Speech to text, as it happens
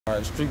All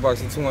right, Street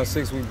Boxing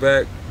 216, we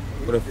back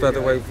with a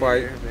featherweight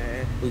fight.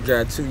 We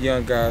got two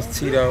young guys,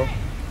 Tito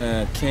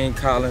and King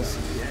Collins.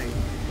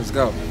 Let's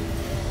go.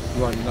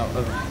 You already know.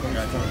 No,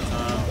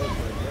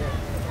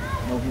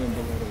 he ain't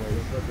below the weight.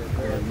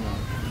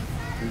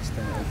 He's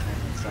staying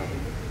inside.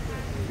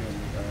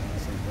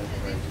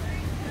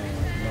 And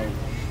no,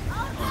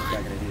 on the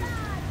back of the head.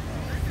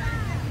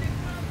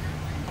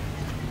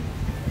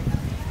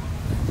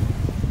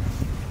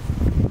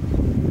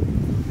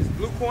 It's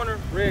blue corner,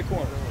 red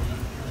corner.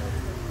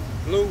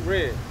 Blue,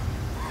 red.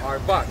 All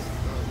right, box.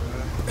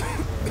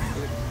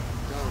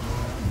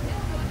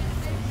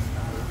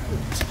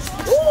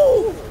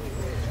 Ooh!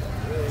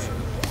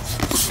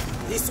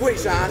 He's sweet,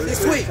 Sean. He's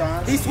sweet.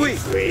 He's sweet.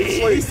 He's sweet. He's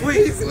sweet. He's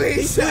sweet.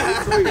 He's sweet.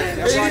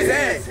 That's right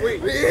hand.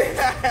 Sweet.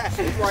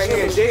 This right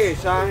hand dead,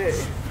 Sean.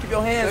 Keep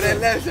your hands up. That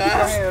left, Sean. Keep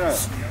your hand up.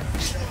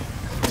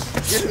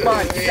 Get the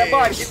body. Get that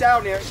body. Get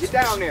down there. Get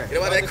down there.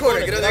 Get on that corner.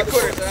 Get on that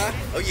corner, Sean.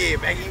 Oh yeah,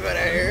 back you right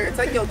here.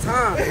 Take your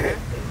time, man.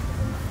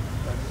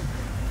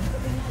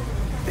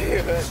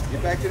 Get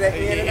back to that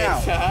in and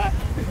out.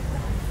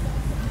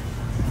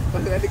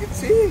 Look at that nigga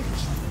chin.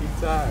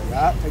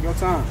 Right, take your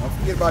time. Don't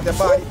forget about that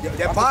body.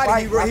 That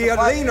body, he a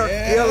leaner.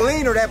 He a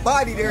leaner. That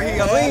body there, he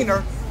a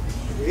leaner.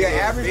 He an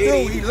average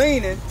dude. He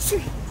leaning. He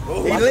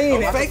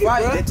leaning.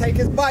 Then take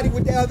his body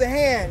with the other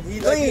hand. He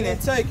leaning.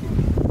 Take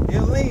it. He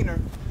a leaner.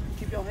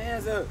 Keep your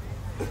hands up.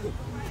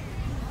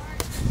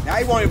 Now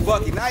he wanted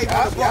Bucky. Now he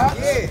wanted Bucky.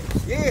 Yeah.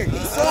 Yeah.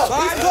 He's soft.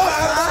 He's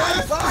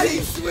soft. Body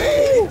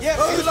sweet. Yeah.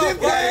 Good Bucky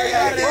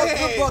gang.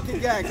 Good Bucky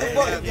gang. Good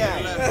Bucky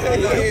gang.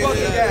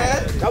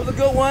 That was a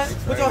good one.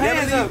 Put your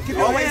hands up. Keep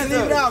your hands up.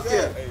 Leave it out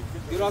there.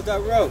 Get off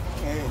that rope.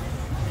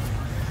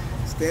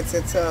 Stand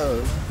 10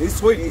 toes. He's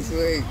sweet. He's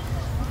sweet.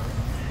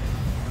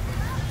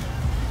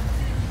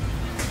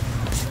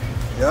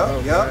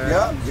 Yup. Take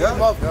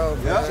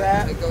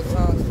your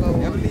time slow.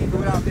 Never leave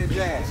without that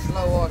jazz.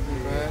 Slow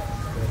walking, man.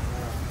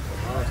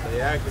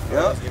 Stay active.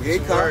 Yep. Give me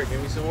some work.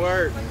 Give me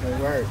some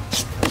work.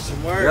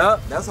 Some work. Yep.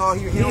 That's all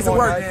he needs to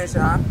work, man,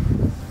 Sean.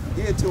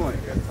 Give it to him.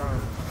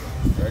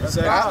 30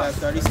 seconds.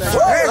 30 seconds.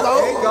 There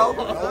you go.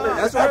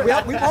 That's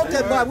right. We want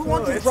that body. We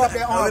want you to drop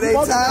that arm. We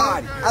want that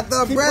body. I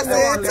thought Brett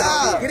said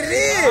time. Get it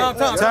in.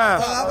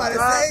 Time. I'm about to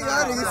say,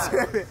 y'all niggas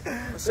tripping.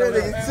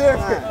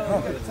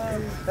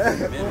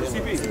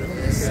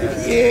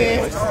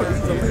 Yeah.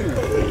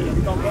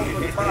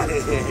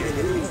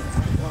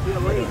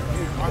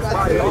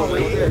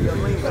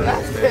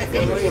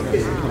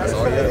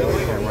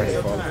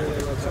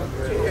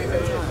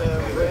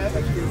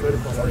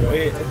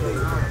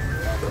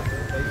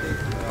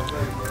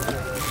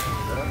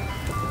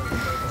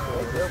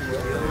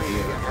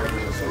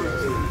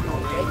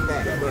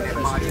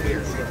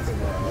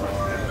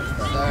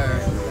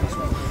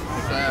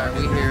 Sir,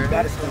 we here.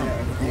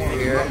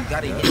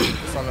 Gotta get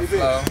this on the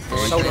floor.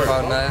 Don't think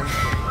about nothing.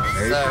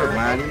 Sir,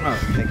 mind him up.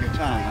 Take your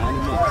time. Mind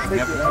him up.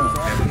 Never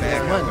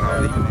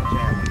every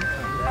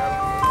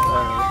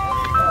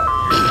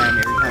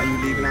time you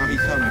leave it on, he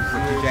told me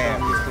put your jab.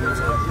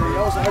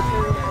 We'll chase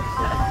it.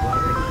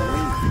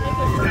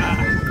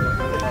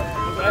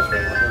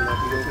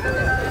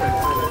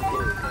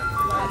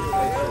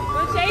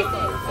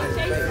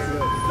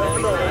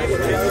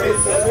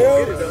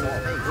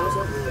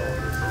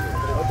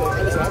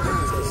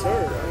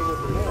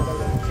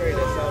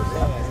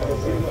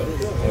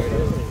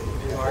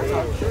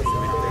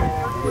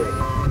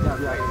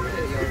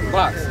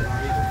 Box.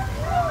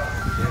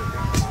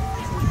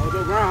 Hold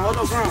your ground.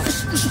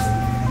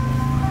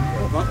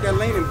 Buck that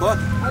leaning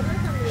bucket.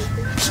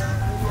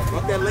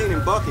 Buck that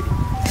leaning bucket.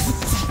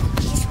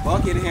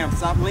 Bucket him.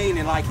 Stop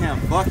leaning like him.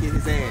 Bucket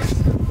his ass.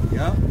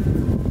 Yup.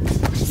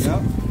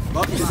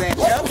 Bucket his ass.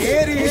 Yep,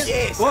 there it is.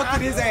 Yes.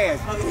 Bucket his ass.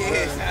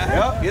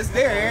 Yup, it's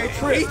there. Every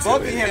trick.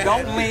 Bucket him.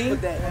 Don't lean.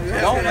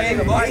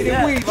 Bucket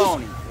and weave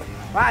on him.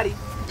 Body.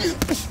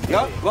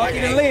 Yup,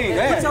 bucket and lean.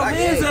 Put your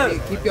hands up.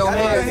 keep your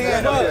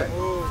hands up.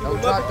 Don't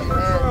drop them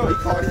hands. He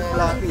caught it.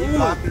 He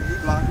blocking.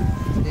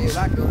 Yeah,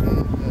 lock your hands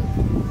up.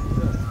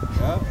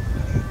 Yup.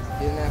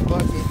 Get in that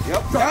bucket.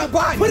 Yup.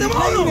 Body. Put him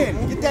on him.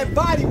 Get that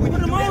body when you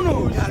do that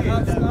move.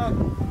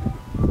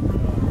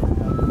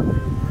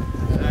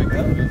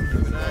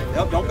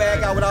 Yup. Don't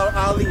bag out without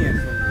Ali in it.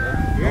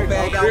 Don't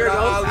bag out without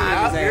Ali in his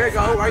ass. There you go.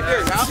 Right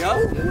there.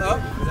 Yup.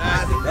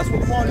 That's what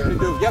we want him to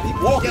do. Yep, he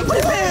walking. Put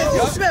his hands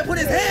up. You better put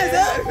his hands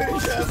up.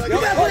 You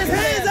better put his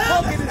hands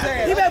up.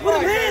 You better put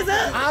his hands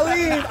up.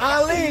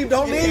 Ali,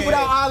 don't leave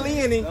without Ali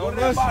in him.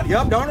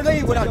 Yep, don't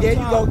leave without. There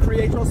you go.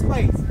 Create your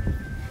space.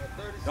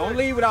 Don't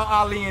leave without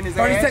Ali in his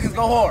ass. 30 seconds,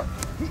 go hard.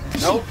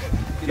 Nope.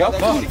 Yep,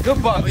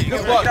 good buck.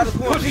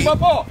 Push him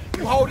up off.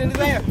 You holding his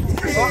ass.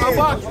 I'm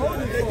boxing.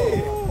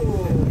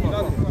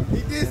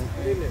 He did.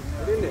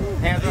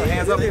 Hands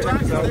up.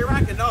 They're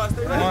rocking. No, it's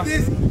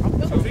this.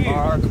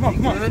 Alright, come on.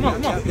 Hands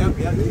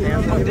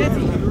up.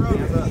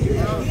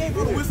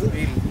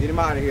 Get him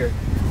out of here.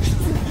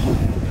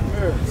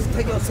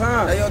 Take your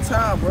time. Take your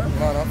time, bro.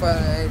 Come on, don't fight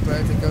it, hey, bro.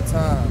 Take your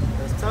time.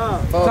 It's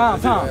time. Time.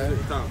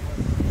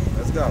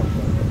 Let's go.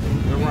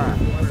 Good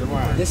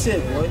rhyme. This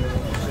shit, boy.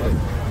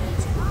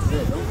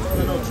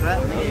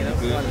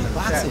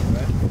 Boxing.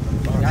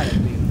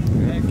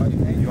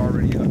 You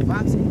already up.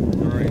 Boxing.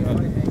 You already up.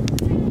 You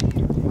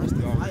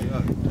already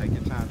up. Take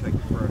your time. Take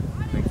your breath.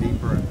 Take deep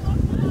breath.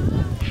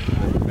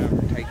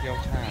 Remember, take your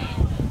time.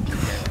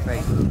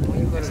 Faith.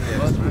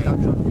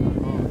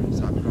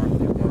 Stop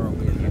dropping your world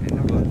when you get in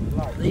the book.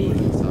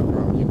 Stop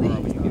dropping your world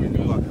when you get in the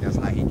book. That's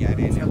how he got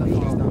in there.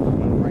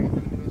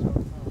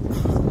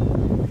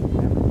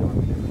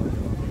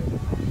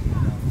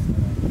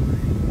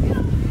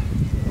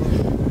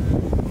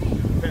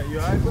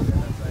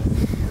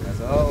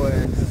 As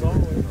always.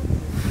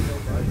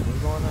 What's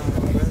going on,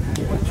 man?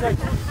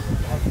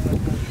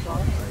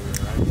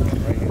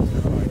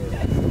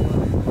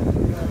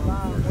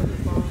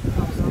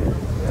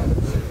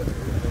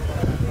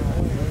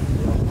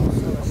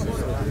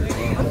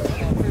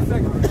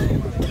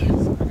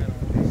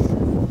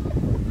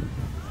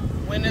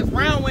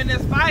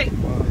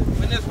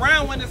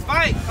 Win this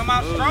fight. Come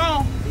out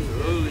strong.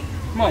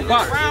 Come on,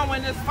 box. Win this round,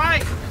 win this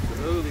fight.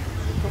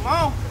 Come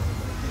on.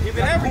 Give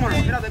it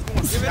everything. Give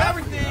it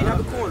everything. Get out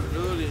the corner.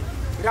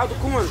 Get out the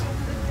corner.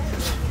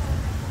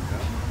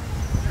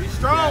 Be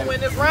strong. Win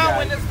this round,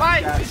 win this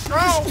fight. Be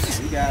strong.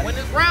 Win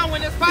this round,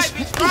 win this fight.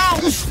 Be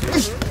strong.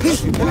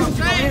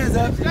 Hands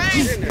up.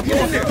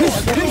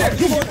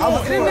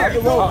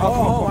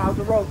 Out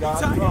the road,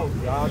 guys.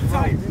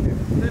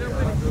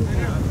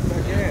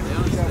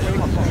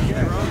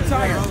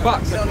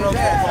 Box. Cut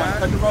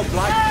the rope,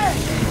 block.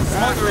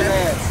 Smother his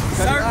ass.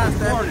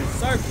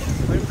 Circle.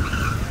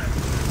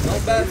 No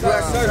bad time.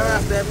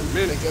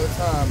 Take your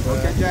time, bro.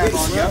 Okay, jab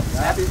on you.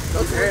 Snap it.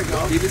 There you go.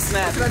 Keep it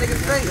snapping. Keep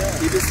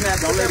it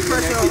snapping. Don't let him in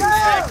there. Keep it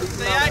snapping.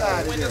 Stay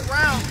active. Win this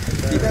round.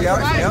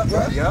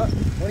 Yep.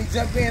 When he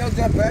jump in, don't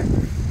jump back.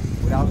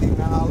 Without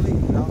leaving Ali in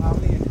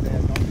his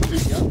ass.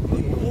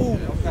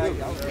 Okay.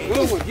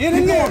 Get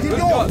in there.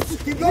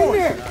 Keep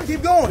going.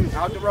 Keep going.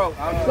 Out the rope.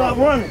 Stop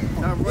running.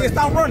 Yeah,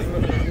 stop running.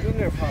 Get in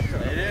there, Pop. Stay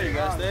there. You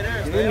gotta stay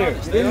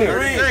there. Stay in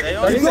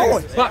there. Keep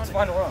going. Box,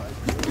 find the run.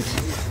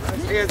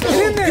 Get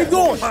in there. Keep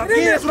going. Get in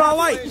there. That's what I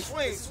like.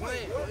 Swing.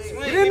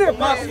 Get in there,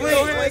 Pop. Keep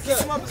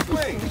him up and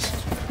swing.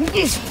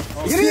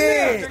 Get in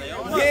there.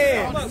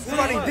 Yeah.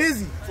 Somebody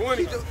dizzy.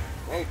 20.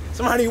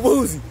 Somebody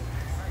woozy.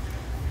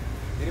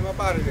 Get him up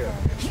out of there.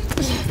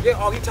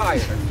 He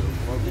tired.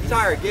 He's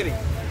tired. Get him.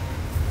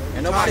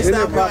 And nobody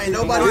stop running.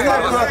 Nobody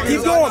stop running.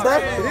 Keep going, bro.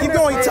 Keep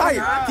going. He's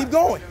tired. Keep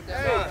going.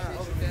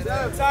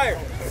 Tired.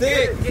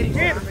 6,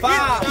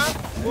 5,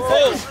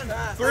 4,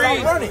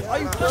 3, running.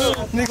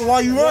 Nigga, why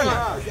you running?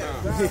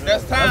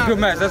 That's time. That's a good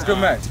match. That's a good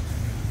match.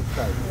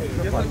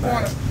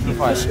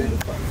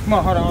 Come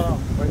on, hold on.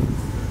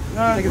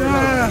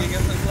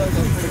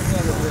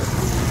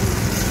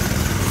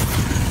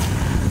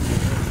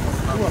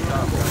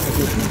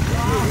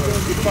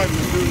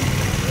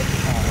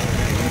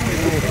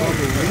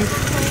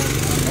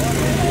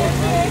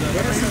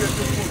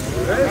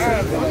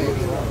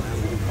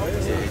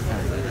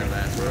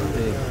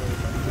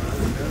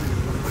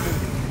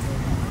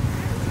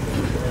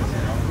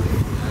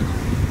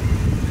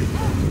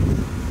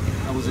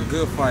 That was a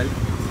good fight.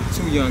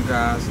 2 young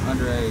guys,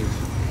 underage.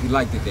 We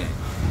liked it then.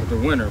 But the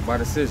winner by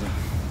decision.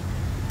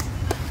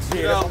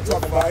 Yeah, that's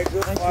what I'm talking about.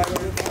 Good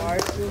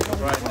fight. Good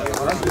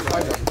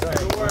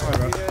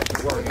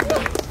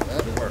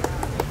work.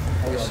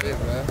 Good shit,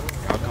 man.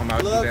 I'll come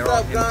out Gloves there.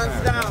 up,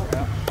 guns down.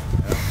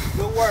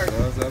 Good work.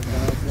 Gloves up,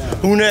 guns down.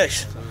 Who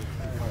next?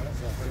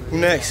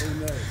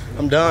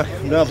 I'm done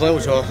playing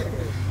with y'all.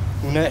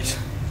 Who next?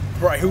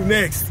 Right, who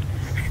next?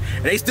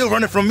 They still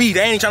running from me.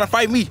 They ain't trying to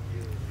fight me.